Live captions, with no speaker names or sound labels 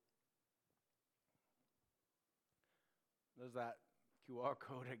There's that QR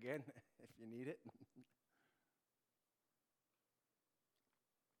code again, if you need it.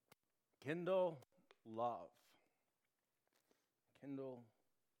 Kindle Love. Kindle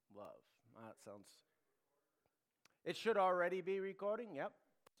Love. That sounds... It should already be recording, yep.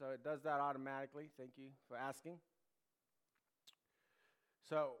 So it does that automatically. Thank you for asking.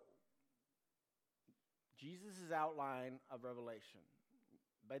 So, Jesus' outline of Revelation.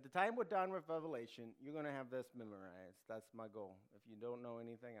 By the time we're done with Revelation, you're going to have this memorized. That's my goal, if you don't know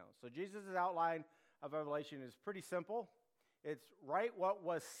anything else. So Jesus' outline of Revelation is pretty simple. It's write what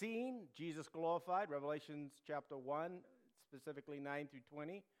was seen, Jesus glorified, Revelations chapter 1, specifically 9 through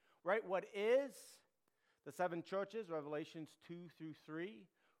 20. Write what is, the seven churches, Revelations 2 through 3.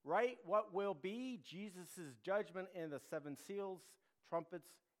 Write what will be, Jesus' judgment in the seven seals, trumpets,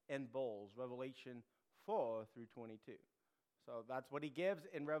 and bowls, Revelation 4 through 22. So that's what he gives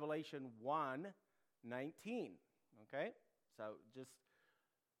in Revelation 1:19. Okay?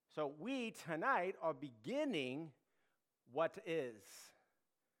 So we tonight are beginning what is.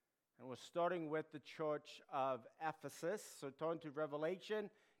 And we're starting with the church of Ephesus. So turn to Revelation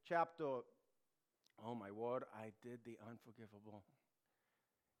chapter, oh my word, I did the unforgivable.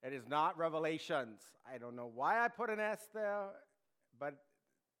 It is not Revelations. I don't know why I put an S there, but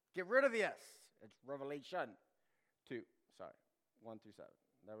get rid of the S. It's Revelation 2. Sorry, 1 through 7.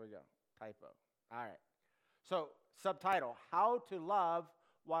 There we go. Typo. All right. So, subtitle, How to Love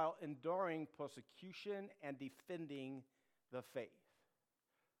While Enduring Persecution and Defending the Faith.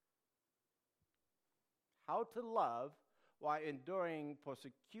 How to love while enduring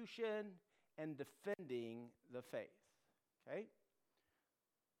persecution and defending the faith. Okay?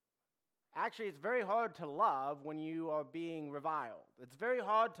 Actually, it's very hard to love when you are being reviled. It's very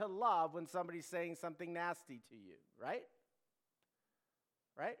hard to love when somebody's saying something nasty to you, right?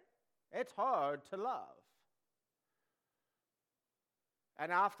 Right? It's hard to love.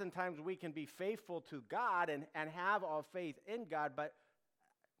 And oftentimes we can be faithful to God and have our faith in God, but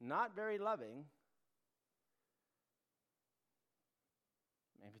not very loving.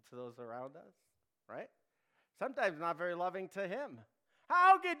 Maybe to those around us, right? Sometimes not very loving to Him.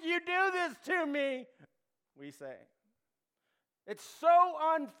 How could you do this to me? We say. It's so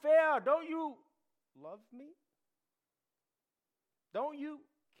unfair. Don't you love me? Don't you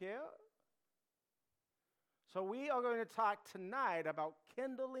care? So we are going to talk tonight about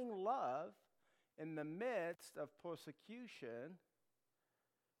kindling love in the midst of persecution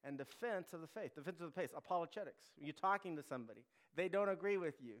and defense of the faith. Defense of the faith, apologetics. You're talking to somebody. They don't agree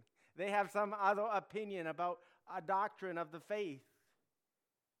with you. They have some other opinion about a doctrine of the faith.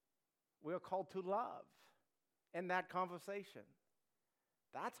 We're called to love in that conversation.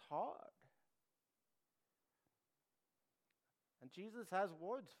 That's hard. And Jesus has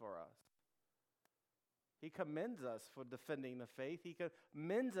words for us. He commends us for defending the faith. He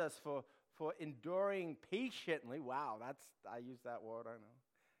commends us for enduring patiently. Wow, I use that word, I know.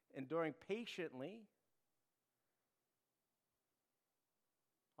 Enduring patiently.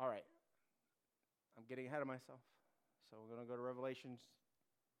 All right. I'm getting ahead of myself. So we're going to go to Revelation.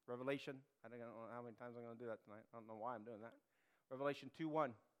 I don't know how many times I'm going to do that tonight. I don't know why I'm doing that. Revelation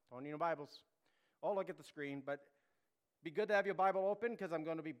 2:1. Don't need your Bibles. Or look at the screen, but be good to have your Bible open because I'm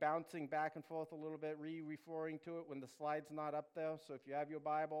going to be bouncing back and forth a little bit, referring to it when the slide's not up there. So if you have your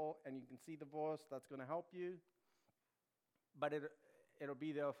Bible and you can see the verse, that's going to help you. But it'll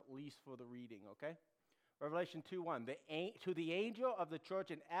be there at least for the reading, okay? Revelation 2:1. To the angel of the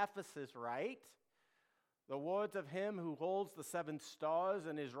church in Ephesus write, the words of him who holds the seven stars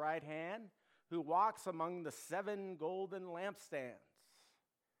in his right hand, who walks among the seven golden lampstands.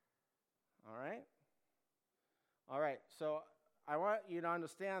 All right? All right, so I want you to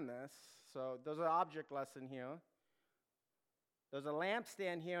understand this. So there's an object lesson here. There's a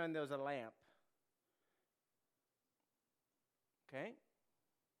lampstand here and there's a lamp. Okay?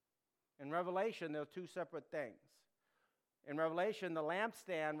 In Revelation, there are two separate things. In Revelation, the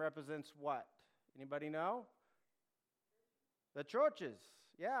lampstand represents what? Anybody know? The churches.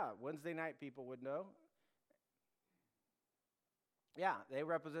 Yeah, Wednesday night people would know. Yeah, they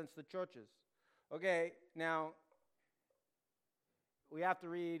represents the churches. Okay, now we have to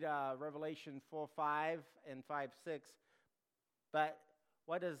read Revelation 4:5 and 5:6. But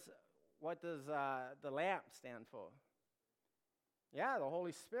what does the lamp stand for? Yeah, the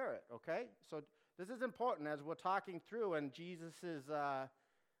Holy Spirit. Okay, so this is important as we're talking through and Jesus's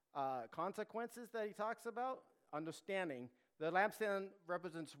consequences that he talks about. Understanding the lampstand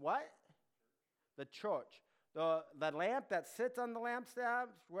represents what? The church. The lamp that sits on the lampstand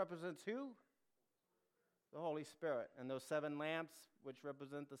represents who? The Holy Spirit. And those seven lamps, which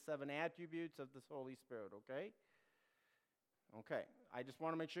represent the seven attributes of this Holy Spirit, okay? Okay, I just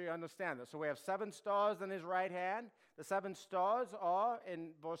want to make sure you understand this. So we have 7 stars in his right hand. The 7 stars are,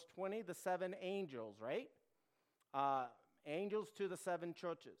 in verse 20, the 7 angels, right? Angels to the 7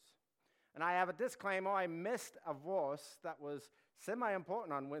 churches. And I have a disclaimer. I missed a verse that was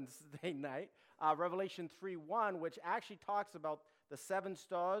semi-important on Wednesday night, Revelation 3:1, which actually talks about the 7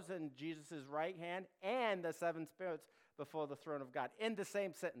 stars in Jesus' right hand and the 7 spirits before the throne of God in the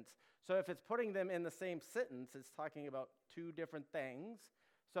same sentence. So if it's putting them in the same sentence, it's talking about 2 different things.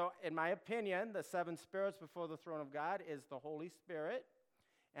 So in my opinion, the 7 spirits before the throne of God is the Holy Spirit,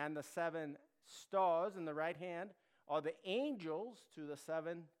 and the 7 stars in the right hand are the angels to the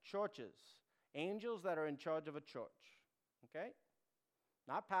 7 churches. Angels that are in charge of a church. Okay?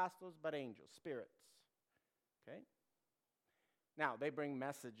 Not pastors, but angels, spirits. Okay? Now, they bring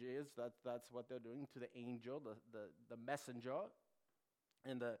messages. That's what they're doing to the angel, the messenger.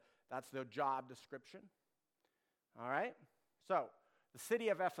 And that's their job description. All right? So, the city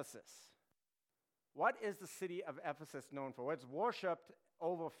of Ephesus. What is the city of Ephesus known for? It's worshipped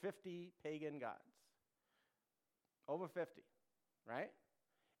over 50 pagan gods. Over 50, right?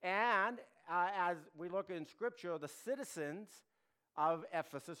 And as we look in Scripture, the citizens of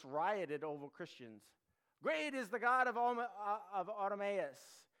Ephesus rioted over Christians. Great is the God of Artemis,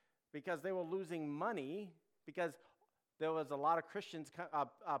 because they were losing money, because there was a lot of Christians,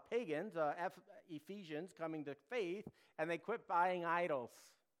 pagans, Ephesians coming to faith, and they quit buying idols,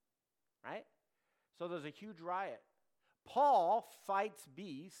 right? So there's a huge riot. Paul fights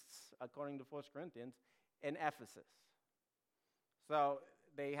beasts, according to 1 Corinthians, in Ephesus. So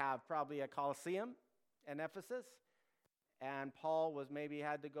they have probably a Colosseum in Ephesus, and Paul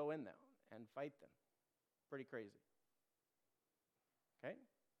had to go in there and fight them. Pretty crazy. Okay?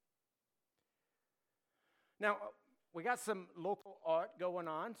 Now, we got some local art going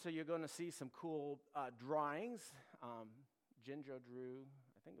on, so you're going to see some cool drawings. Ginger drew,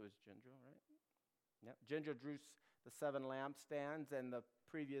 I think it was Ginger, right? Yep. Ginger drew the 7 lampstands, and the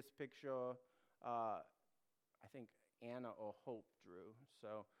previous picture, I think Anna or Hope drew.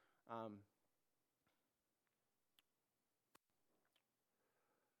 So,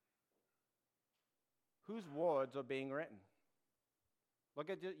 whose words are being written? Look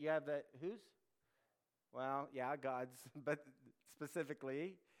at you have the whose? Well, yeah, God's, but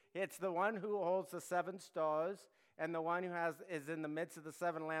specifically, it's the one who holds the 7 stars and the one who is in the midst of the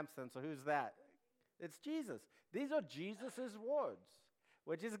 7 lampstands. So who's that? It's Jesus. These are Jesus' words,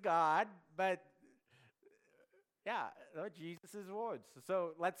 which is God, but yeah, they're Jesus' words.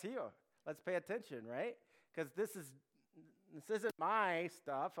 So let's hear. Let's pay attention, right? Because this isn't my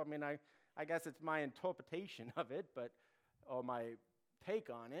stuff. I mean, I guess it's my interpretation of it, or my take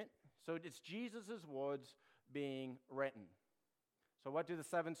on it. So it's Jesus' words being written. So what do the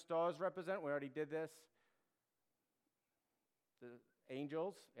 7 stars represent? We already did this. The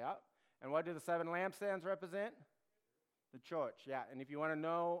angels, yeah. And what do the 7 lampstands represent? The church, yeah. And if you want to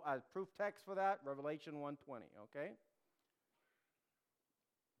know a proof text for that, Revelation 1:20, okay?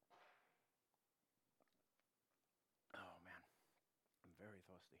 Oh, man. I'm very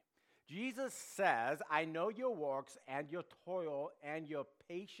thirsty. Jesus says, I know your works and your toil and your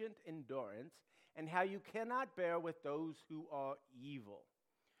patient endurance and how you cannot bear with those who are evil.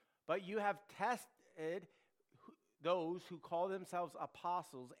 But you have tested those who call themselves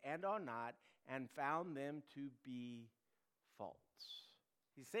apostles and are not, and found them to be false.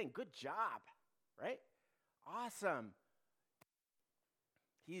 He's saying, good job, right? Awesome.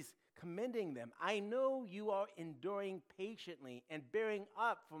 He's commending them. I know you are enduring patiently and bearing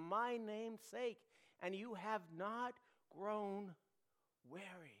up for my name's sake, and you have not grown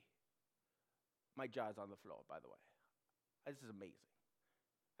weary. My jaw's on the floor, by the way. This is amazing.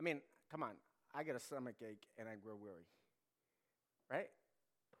 I mean, come on. I get a stomach ache and I grow weary, right?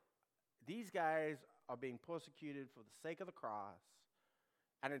 These guys are being persecuted for the sake of the cross,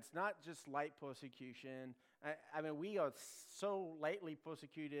 and it's not just light persecution. I mean, we are so lightly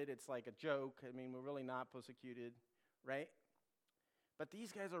persecuted, it's like a joke. I mean, we're really not persecuted, right? But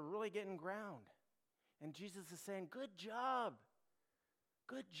these guys are really getting ground. And Jesus is saying, good job.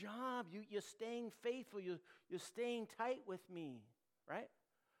 Good job. You're staying faithful. You're staying tight with me, right?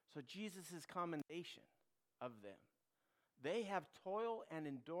 So Jesus' commendation of them. They have toil and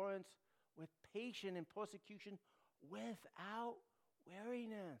endurance with patience and persecution without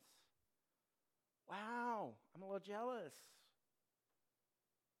weariness. Wow, I'm a little jealous.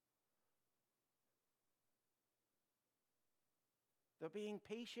 They're being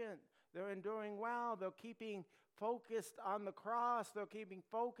patient. They're enduring well. They're keeping focused on the cross. They're keeping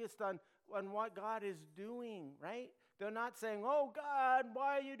focused on what God is doing, right? They're not saying, oh, God,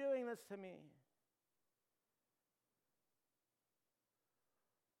 why are you doing this to me?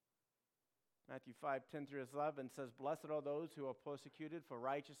 Matthew 5:10-11 says, "Blessed are those who are persecuted for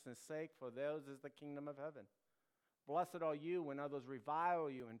righteousness' sake, for theirs is the kingdom of heaven. Blessed are you when others revile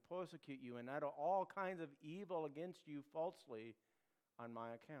you and persecute you and utter all kinds of evil against you falsely on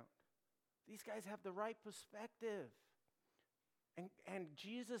my account." These guys have the right perspective. And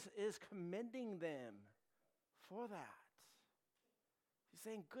Jesus is commending them for that. He's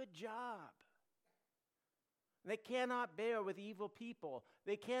saying, good job. They cannot bear with evil people.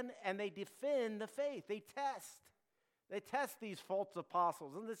 They defend the faith. They test these false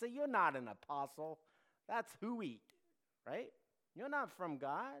apostles. And they say, you're not an apostle. That's hooey, right? You're not from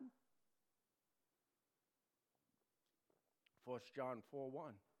God. 1 John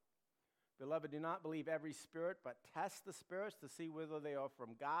 4:1. Beloved, do not believe every spirit, but test the spirits to see whether they are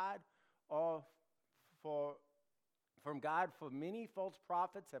from God or from God, for many false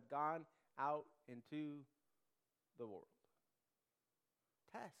prophets have gone out into the world.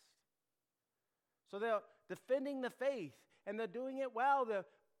 Test. So they're defending the faith, and they're doing it well.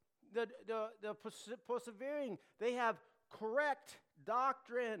 They're persevering. They have correct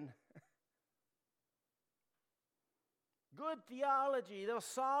doctrine. Good theology. They're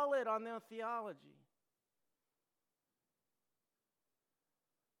solid on their theology.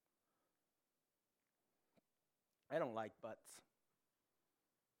 I don't like buts.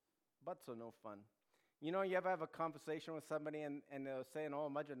 Buts are no fun. You know, you ever have a conversation with somebody and they're saying a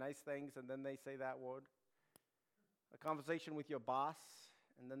bunch of nice things and then they say that word? A conversation with your boss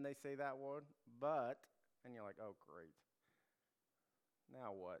and then they say that word, but, and you're like, oh, great.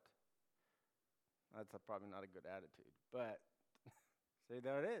 Now what? That's probably not a good attitude, but see,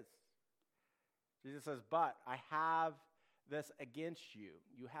 there it is. Jesus says, but I have this against you.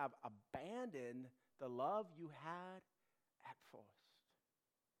 You have abandoned the love you had at first.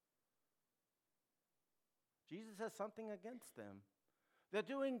 Jesus has something against them. They're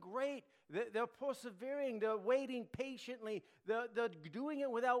doing great. They're persevering. They're waiting patiently. They're doing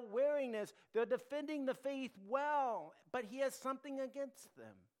it without weariness. They're defending the faith well, but he has something against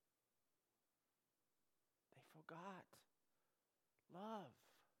them. They forgot love.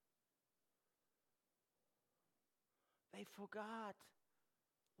 They forgot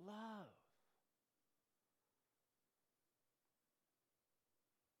love.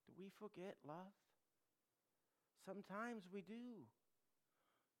 Do we forget love? Sometimes we do.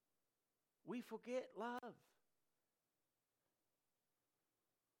 We forget love.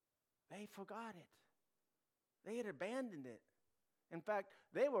 They forgot it. They had abandoned it. In fact,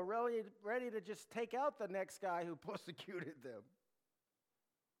 they were really ready to just take out the next guy who persecuted them.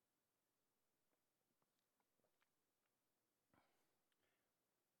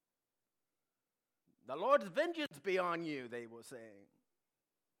 The Lord's vengeance be on you, they were saying.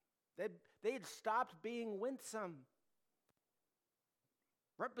 They had stopped being winsome,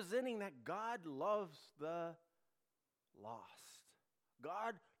 representing that God loves the lost.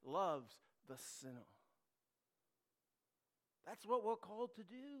 God loves the sinner. That's what we're called to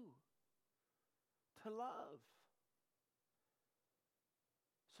do, to love.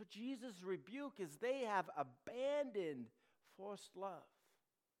 So Jesus' rebuke is they have abandoned forced love.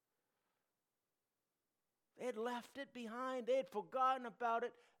 They had left it behind. They had forgotten about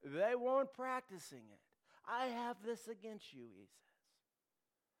it. They weren't practicing it. I have this against you, he says.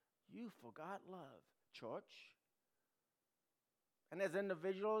 You forgot love, church. And as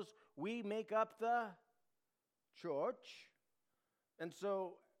individuals, we make up the church. And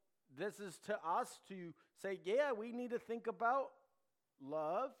so this is to us to say, yeah, we need to think about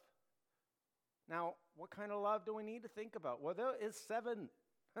love. Now, what kind of love do we need to think about? Well, there is 7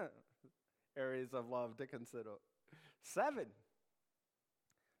 areas of love to consider. 7.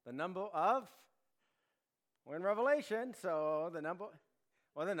 The number of, we're in Revelation, so the number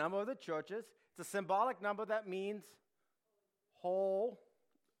of the churches. It's a symbolic number that means whole,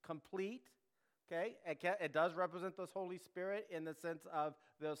 complete. Okay, it does represent the Holy Spirit in the sense of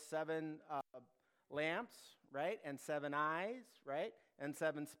those 7 lamps, right, and 7 eyes, right, and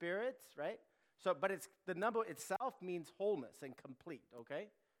 7 spirits, right. So, but it's the number itself means wholeness and complete. Okay,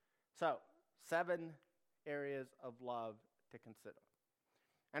 so 7 areas of love to consider.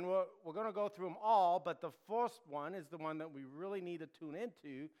 And we're going to go through them all, but the first one is the one that we really need to tune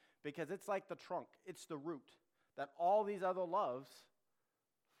into because it's like the trunk. It's the root that all these other loves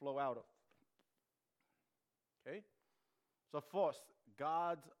flow out of. Okay? So first,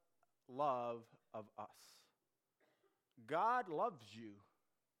 God's love of us. God loves you.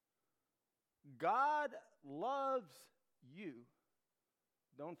 God loves you.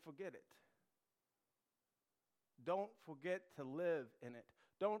 Don't forget it. Don't forget to live in it.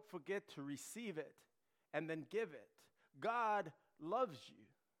 Don't forget to receive it and then give it. God loves you.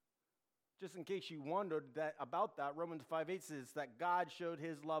 Just in case you wondered about that, Romans 5:8 says that God showed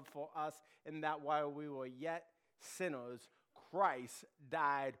his love for us in that while we were yet sinners, Christ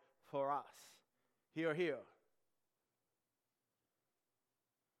died for us. Hear, hear.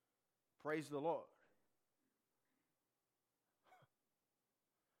 Praise the Lord.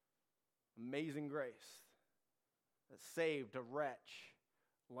 Amazing grace that saved a wretch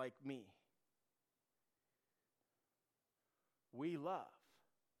like me. We love.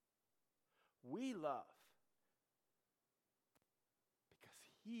 We love because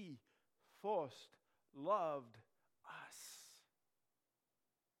he first loved us.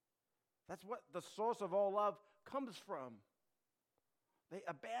 That's what the source of all love comes from. They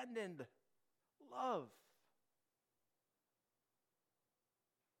abandoned love.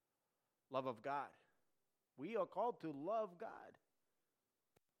 Love of God. We are called to love God.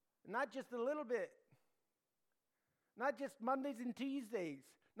 Not just a little bit. Not just Mondays and Tuesdays.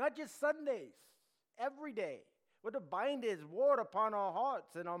 Not just Sundays. Every day. We're to bind his word upon our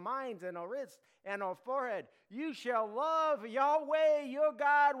hearts and our minds and our wrists and our forehead. You shall love Yahweh your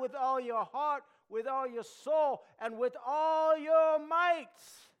God with all your heart, with all your soul, and with all your might.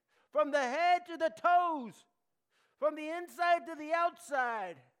 From the head to the toes. From the inside to the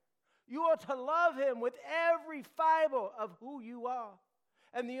outside. You are to love him with every fiber of who you are.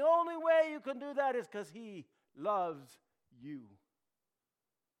 And the only way you can do that is because he loves you.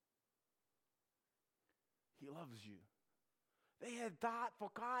 He loves you. They had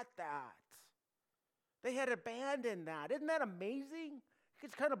forgot that. They had abandoned that. Isn't that amazing? It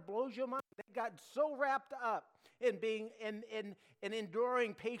just kind of blows your mind. They got so wrapped up in being in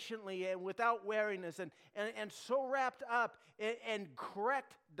enduring patiently and without weariness, and so wrapped up in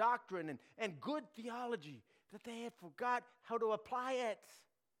correct doctrine and good theology that they had forgot how to apply it,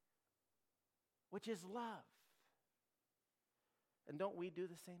 which is love. And don't we do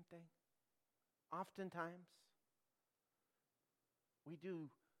the same thing? Oftentimes, we do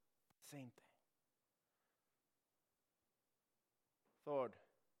the same thing. Third,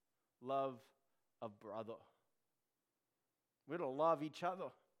 love of brother. We're to love each other,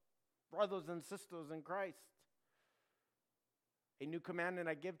 brothers and sisters in Christ. A new commandment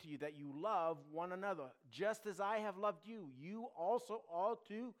I give to you, that you love one another. Just as I have loved you, you also ought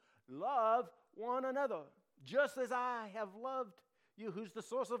to love one another. Just as I have loved you. Who's the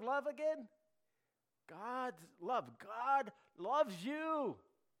source of love again? God's love. God loves you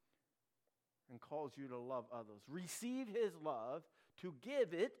and calls you to love others. Receive his love to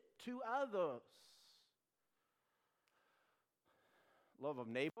give it to others. Love of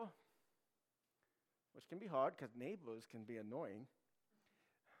neighbor, which can be hard because neighbors can be annoying.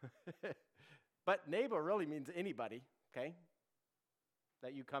 But neighbor really means anybody, okay,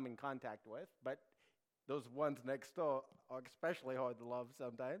 that you come in contact with. But those ones next door are especially hard to love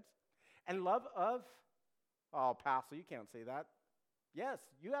sometimes. And love of, oh, Pastor, you can't say that. Yes,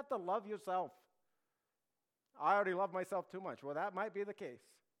 you have to love yourself. I already love myself too much. Well, that might be the case.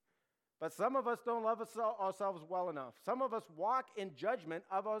 But some of us don't love ourselves well enough. Some of us walk in judgment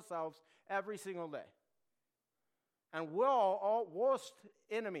of ourselves every single day. And we're our worst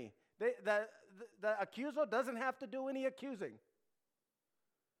enemy. The accuser doesn't have to do any accusing.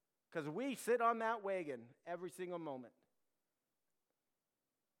 Because we sit on that wagon every single moment.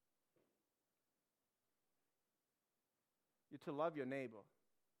 You're to love your neighbor.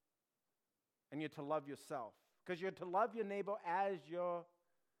 And you're to love yourself. Because you're to love your neighbor as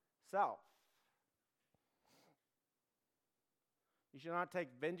yourself. You shall not take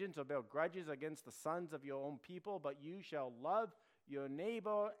vengeance or bear grudges against the sons of your own people, but you shall love your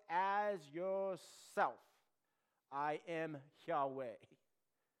neighbor as yourself. I am Yahweh.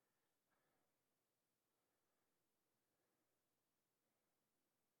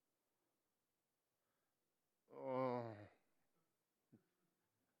 Oh.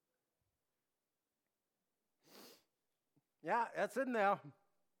 Yeah, that's in there.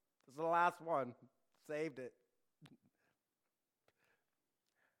 This is the last one. Saved it.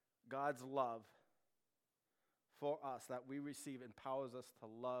 God's love for us that we receive empowers us to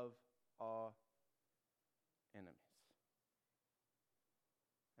love our enemies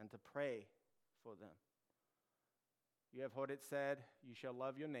and to pray for them. You have heard it said, you shall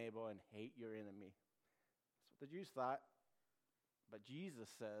love your neighbor and hate your enemy. That's what the Jews thought. But Jesus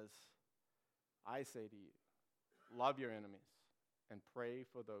says, I say to you, love your enemies and pray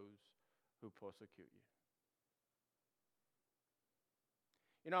for those who persecute you.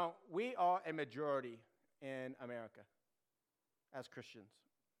 You know, we are a majority in America as Christians.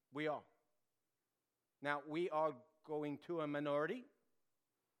 We are. Now, we are going to a minority,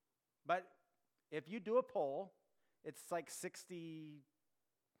 but if you do a poll, it's like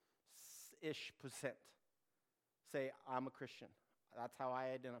 6-ish% say, I'm a Christian. That's how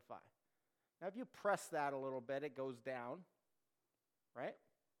I identify. Now, if you press that a little bit, it goes down, right?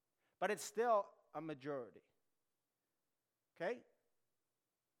 But it's still a majority. Okay?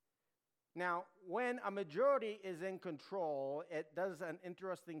 Now, when a majority is in control, it does an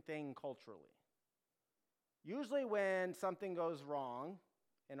interesting thing culturally. Usually when something goes wrong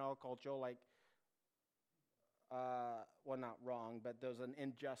in our culture, like, well, not wrong, but there's an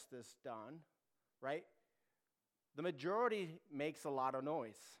injustice done, right? The majority makes a lot of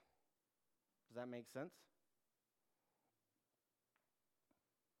noise. Does that make sense?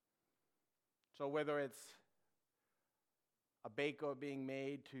 So whether it's a baker being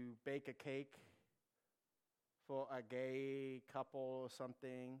made to bake a cake for a gay couple or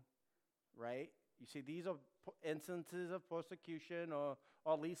something, right? You see, these are instances of persecution or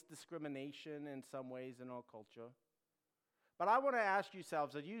at least discrimination in some ways in our culture. But I want to ask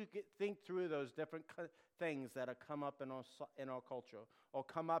yourselves, as you think through those different things that have come up in our culture or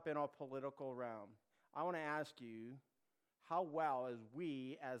come up in our political realm, I want to ask you, how well is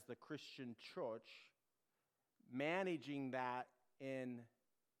we as the Christian church managing that in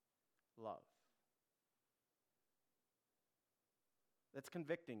love? That's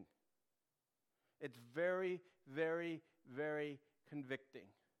convicting. It's very, very, very convicting.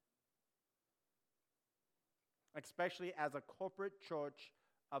 Especially as a corporate church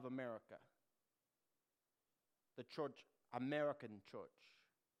of America. The church, American church.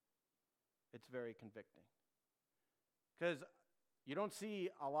 It's very convicting. Because you don't see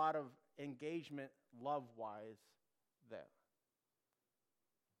a lot of engagement love-wise there.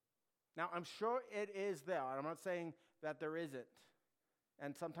 Now, I'm sure it is there. I'm not saying that there isn't.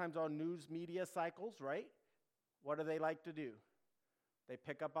 And sometimes our news media cycles, right? What do they like to do? They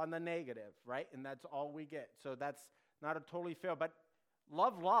pick up on the negative, right? And that's all we get. So that's not a totally fair. But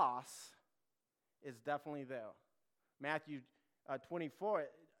love loss is definitely there. Matthew 24,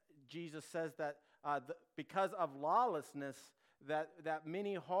 Jesus says that because of lawlessness, that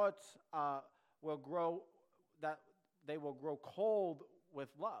many hearts will grow, that they will grow cold with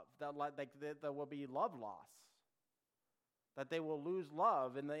love. That there will be love loss. That they will lose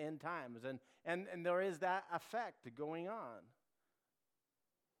love in the end times. And there is that effect going on.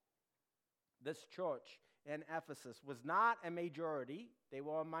 This church in Ephesus was not a majority. They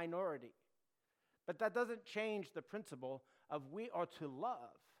were a minority. But that doesn't change the principle of we are to love.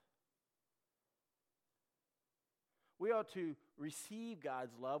 We are to receive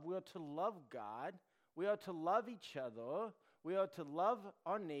God's love. We are to love God. We are to love each other. We are to love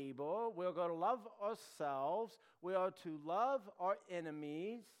our neighbor. We are going to love ourselves. We are to love our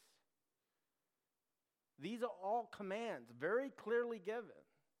enemies. These are all commands, very clearly given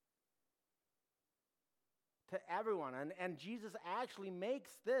to everyone. And Jesus actually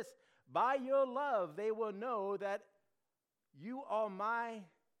makes this, by your love, they will know that you are my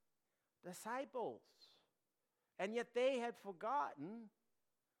disciples. And yet they had forgotten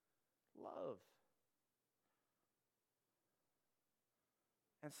love.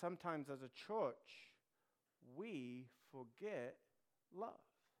 And sometimes as a church, we forget love.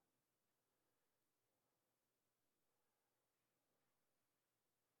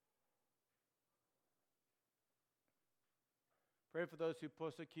 Pray for those who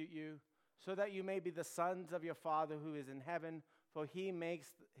persecute you, so that you may be the sons of your Father who is in heaven, for he makes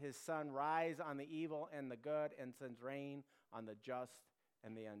his sun rise on the evil and the good, and sends rain on the just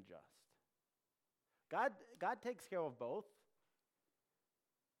and the unjust. God takes care of both.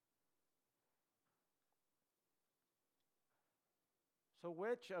 So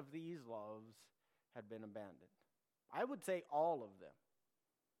which of these loves had been abandoned? I would say all of them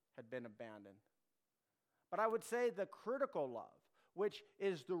had been abandoned. But I would say the critical love, which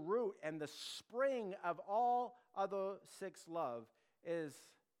is the root and the spring of all other 6 love, is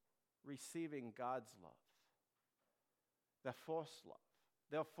receiving God's love. The first love.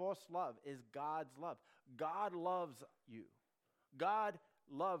 The first love is God's love. God loves you. God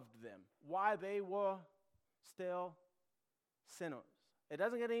loved them while they were still sinners. It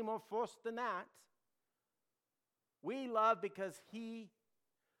doesn't get any more first than that. We love because he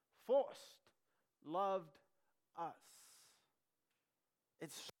first loved us.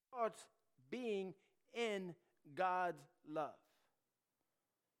 It starts being in God's love.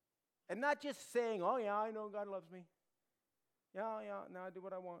 And not just saying, oh yeah, I know God loves me. Yeah, now I do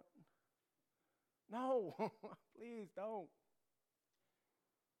what I want. No, please don't.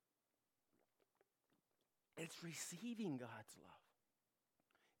 It's receiving God's love.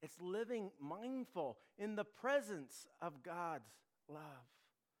 It's living mindful in the presence of God's love.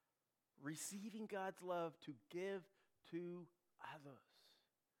 Receiving God's love to give to others.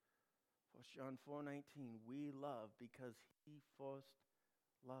 1 John 4:19, we love because he first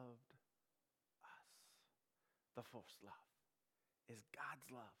loved us. The first love is God's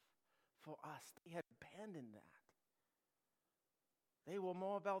love for us. They had abandoned that. They were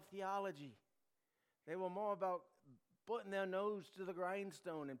more about theology. They were more about putting their nose to the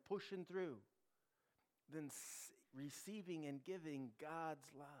grindstone and pushing through than receiving and giving God's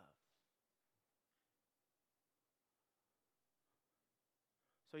love.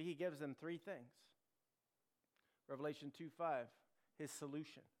 So he gives them three things. Revelation 2:5, his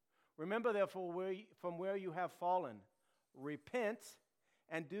solution. Remember, therefore, from where you have fallen, repent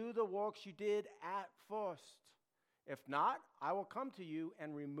and do the works you did at first. If not, I will come to you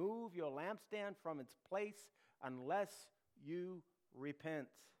and remove your lampstand from its place unless you repent.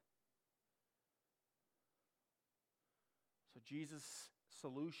 So Jesus'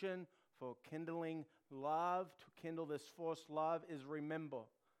 solution for kindling love, to kindle this first love, is remember.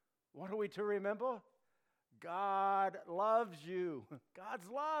 What are we to remember? God loves you. God's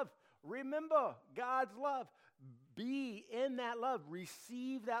love. Remember God's love. Be in that love.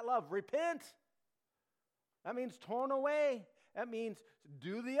 Receive that love. Repent. That means turn away. That means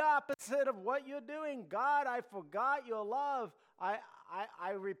do the opposite of what you're doing. God, I forgot your love.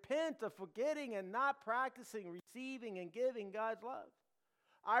 I repent of forgetting and not practicing, receiving and giving God's love.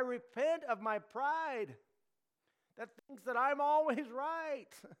 I repent of my pride that thinks that I'm always right.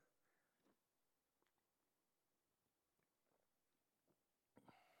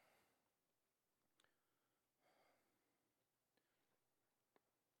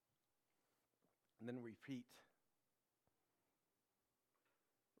 And then repeat.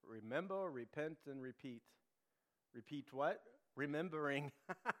 Remember, repent, and repeat. Repeat what? Remembering.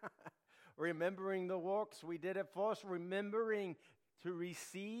 Remembering the works we did at first. Remembering to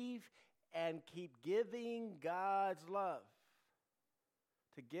receive and keep giving God's love.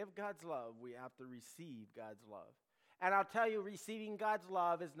 To give God's love, we have to receive God's love. And I'll tell you, receiving God's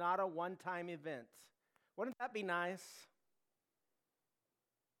love is not a one-time event. Wouldn't that be nice?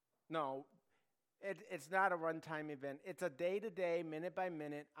 No. It's not a one-time event. It's a day-to-day,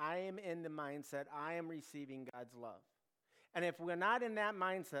 minute-by-minute. I am in the mindset, I am receiving God's love. And if we're not in that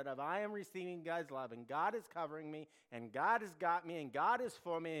mindset of I am receiving God's love, and God is covering me, and God has got me, and God is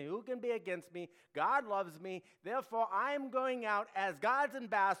for me, and who can be against me? God loves me. Therefore, I am going out as God's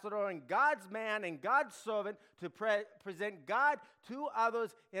ambassador and God's man and God's servant to present God to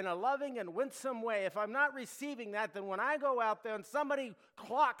others in a loving and winsome way. If I'm not receiving that, then when I go out there and somebody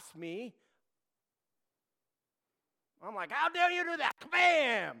clocks me, I'm like, how dare you do that?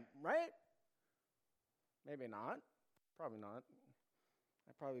 Bam! Right? Maybe not. Probably not.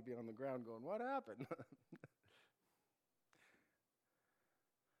 I'd probably be on the ground going, what happened?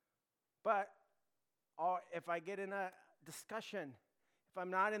 But or if I get in a discussion, if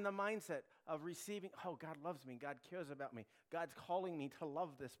I'm not in the mindset of receiving, oh, God loves me. God cares about me. God's calling me to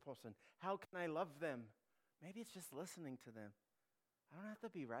love this person. How can I love them? Maybe it's just listening to them. I don't have to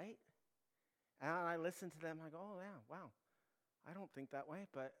be right. And I listen to them, I go, oh, yeah, wow. I don't think that way,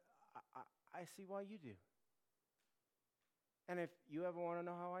 but I see why you do. And if you ever want to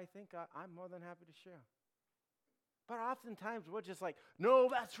know how I think, I'm more than happy to share. But oftentimes we're just like, no,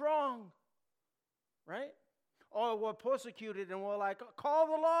 that's wrong, right? Or we're persecuted and we're like, call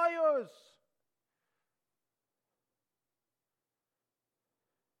the lawyers.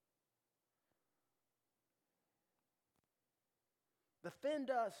 Defend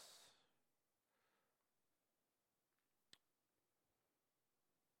us.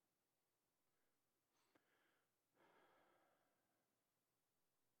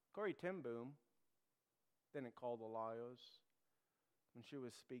 Corrie ten Boom didn't call the lawyers when she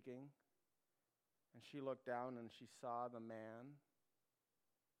was speaking. And she looked down and she saw the man.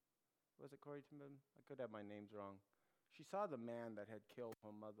 Was it Corrie ten Boom? I could have my names wrong. She saw the man that had killed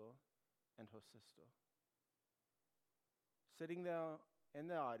her mother and her sister, sitting there in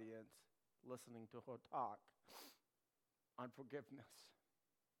the audience listening to her talk on forgiveness.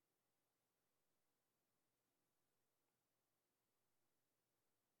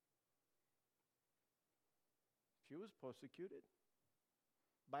 She was persecuted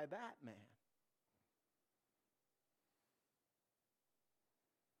by that man.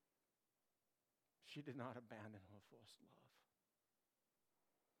 She did not abandon her first love.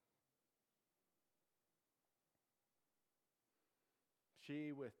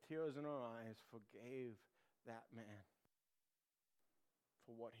 She, with tears in her eyes, forgave that man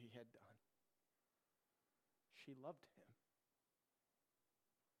for what he had done. She loved him.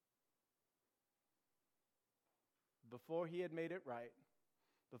 Before he had made it right,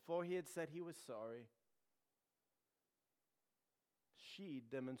 before he had said he was sorry, she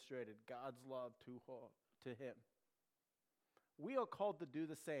demonstrated God's love to him. We are called to do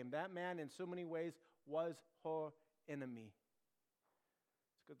the same. That man, in so many ways, was her enemy.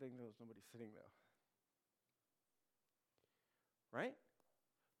 It's a good thing there was nobody sitting there. Right?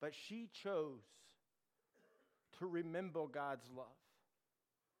 But she chose to remember God's love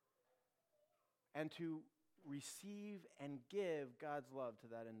and to receive and give God's love to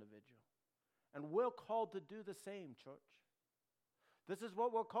that individual. And we're called to do the same, church. This is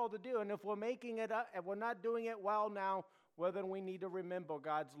what we're called to do. And if we're making it up, if we're not doing it well now, well, then we need to remember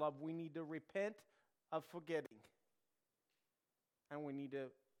God's love. We need to repent of forgetting. And we need to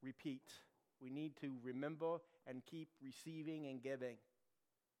repeat. We need to remember and keep receiving and giving.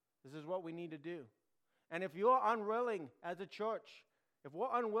 This is what we need to do. And if you're unwilling as a church, if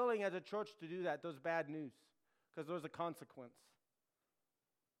we're unwilling as a church to do that, there's bad news, because there's a consequence.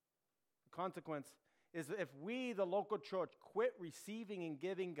 The consequence is if we, the local church, quit receiving and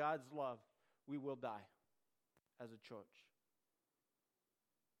giving God's love, we will die as a church.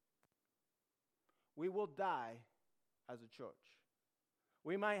 We will die as a church.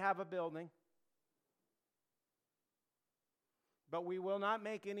 We might have a building, but we will not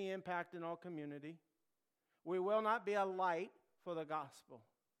make any impact in our community. We will not be a light for the gospel.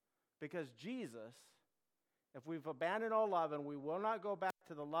 Because Jesus, if we've abandoned our love and we will not go back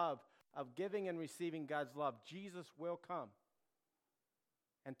to the love of giving and receiving God's love, Jesus will come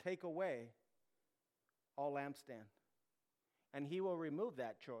and take away our lampstand. And he will remove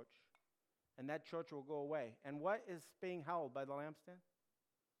that church, and that church will go away. And what is being held by the lampstand?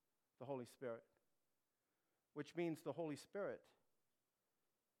 The Holy Spirit. Which means the Holy Spirit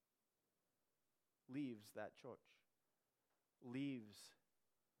leaves that church. Leaves.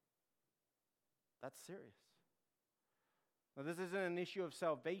 That's serious. Now, this isn't an issue of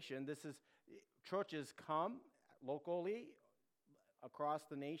salvation. This is, churches come locally across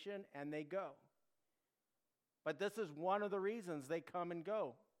the nation and they go. But this is one of the reasons they come and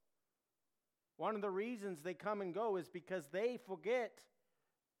go. One of the reasons they come and go is because they forget.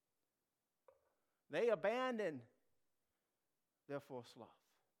 They abandon their first love.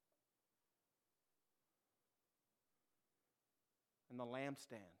 And the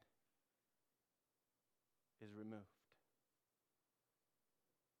lampstand is removed.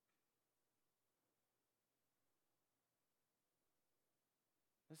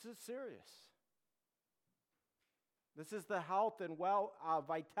 This is serious. This is the health and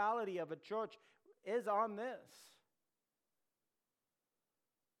vitality of a church is on this.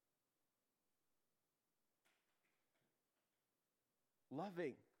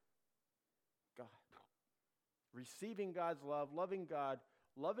 Loving God. Receiving God's love, loving God,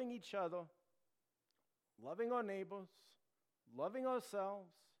 loving each other, loving our neighbors, loving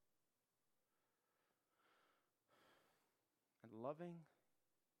ourselves, and loving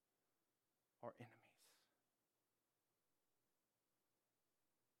our enemies.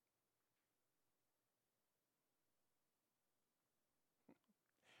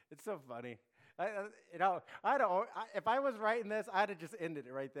 It's so funny. If I was writing this, I'd have just ended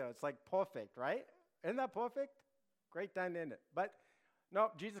it right there. It's like perfect, right? Isn't that perfect? Great time to end it. But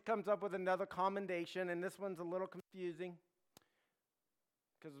no, Jesus comes up with another commendation, and this one's a little confusing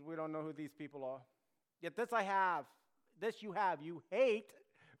because we don't know who these people are. Yet this I have, this you have, you hate.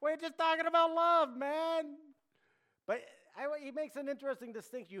 We're just talking about love, man. But he makes an interesting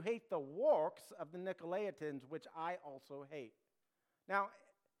distinction. You hate the works of the Nicolaitans, which I also hate. Now,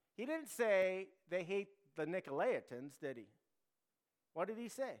 he didn't say they hate the Nicolaitans, did he? What did he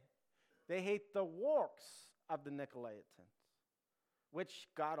say? They hate the works of the Nicolaitans, which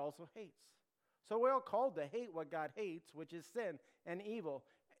God also hates. So we're all called to hate what God hates, which is sin and evil.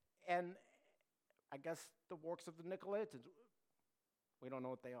 And I guess the works of the Nicolaitans, we don't know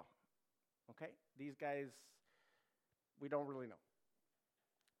what they are. Okay? These guys, we don't really know.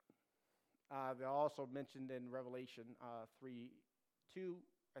 They're also mentioned in Revelation 3:2,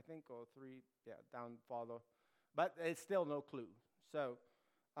 I think, or 3, down farther. But it's still no clue. So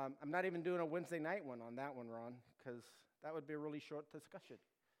I'm not even doing a Wednesday night one on that one, Ron, because that would be a really short discussion.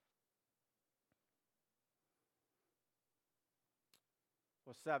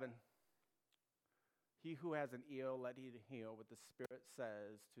 Well, 7. He who has an ear, let him hear what the Spirit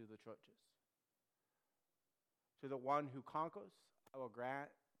says to the churches. To the one who conquers, I will grant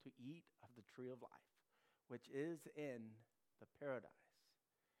to eat of the tree of life, which is in the paradise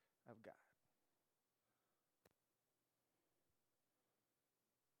of God.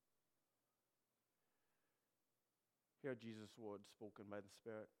 Hear Jesus' words spoken by the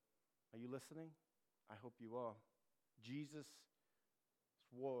Spirit. Are you listening? I hope you are. Jesus'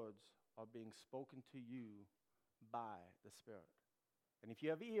 words are being spoken to you by the Spirit. And if you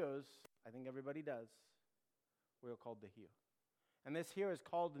have ears, I think everybody does, we are called to hear. And this here is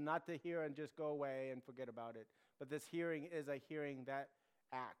called not to hear and just go away and forget about it, but this hearing is a hearing that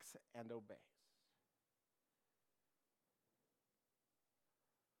acts and obeys.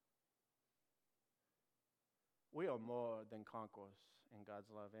 We are more than conquerors in God's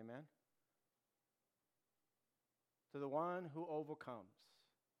love, amen? To the one who overcomes,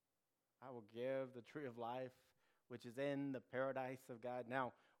 I will give the tree of life, which is in the paradise of God.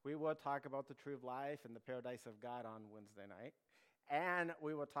 Now, we will talk about the tree of life and the paradise of God on Wednesday night. And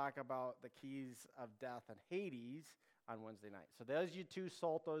we will talk about the keys of death and Hades on Wednesday night. So there's your two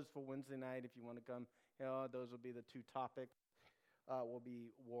psalters for Wednesday night. If you want to come, those will be the two topics we'll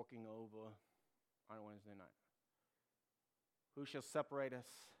be walking over on Wednesday night. Who shall separate us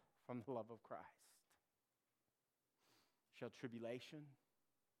from the love of Christ? Shall tribulation,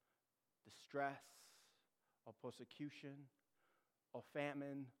 distress, or persecution, or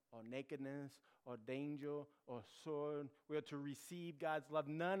famine, or nakedness, or danger, or sword? We are to receive God's love.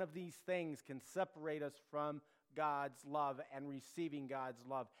 None of these things can separate us from God's love and receiving God's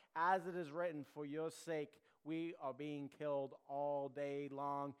love. As it is written, for your sake, we are being killed all day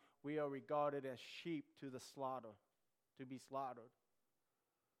long. We are regarded as sheep to the slaughter, to be slaughtered.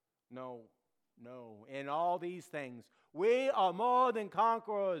 No. In all these things, we are more than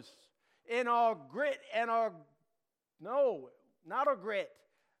conquerors. In our grit and not our grit,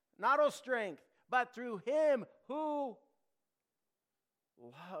 not our strength, but through Him who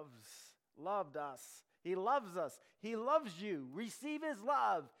loved us. He loves us. He loves you. Receive His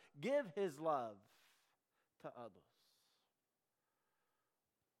love. Give His love to others.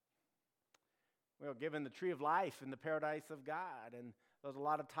 We are given the tree of life in the paradise of God, and there's a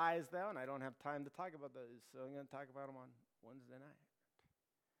lot of ties there, and I don't have time to talk about those, so I'm going to talk about them on Wednesday night.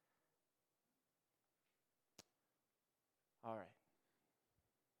 All right.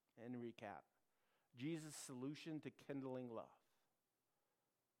 In recap, Jesus' solution to kindling love.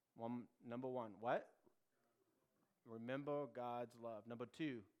 Number one, what? Remember God's love. Number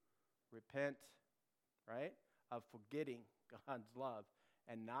two, repent, right, of forgetting God's love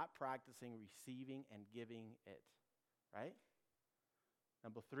and not practicing receiving and giving it, right?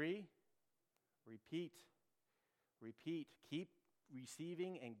 Number three, repeat. Keep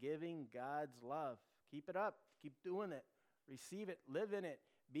receiving and giving God's love. Keep it up. Keep doing it. Receive it. Live in it.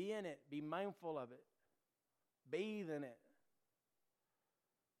 Be in it. Be mindful of it. Bathe in it.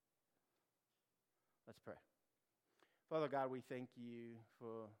 Let's pray. Father God, we thank you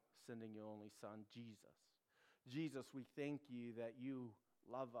for sending your only Son, Jesus. Jesus, we thank you that you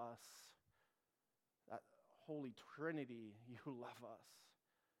love us. That Holy Trinity, you love us.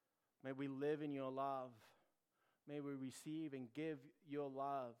 May we live in your love. May we receive and give your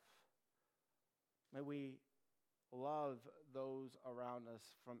love. May we love those around us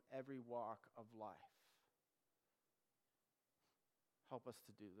from every walk of life. Help us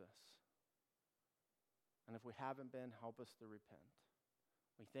to do this. And if we haven't been, help us to repent.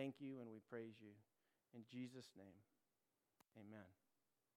 We thank you and we praise you. In Jesus' name, amen.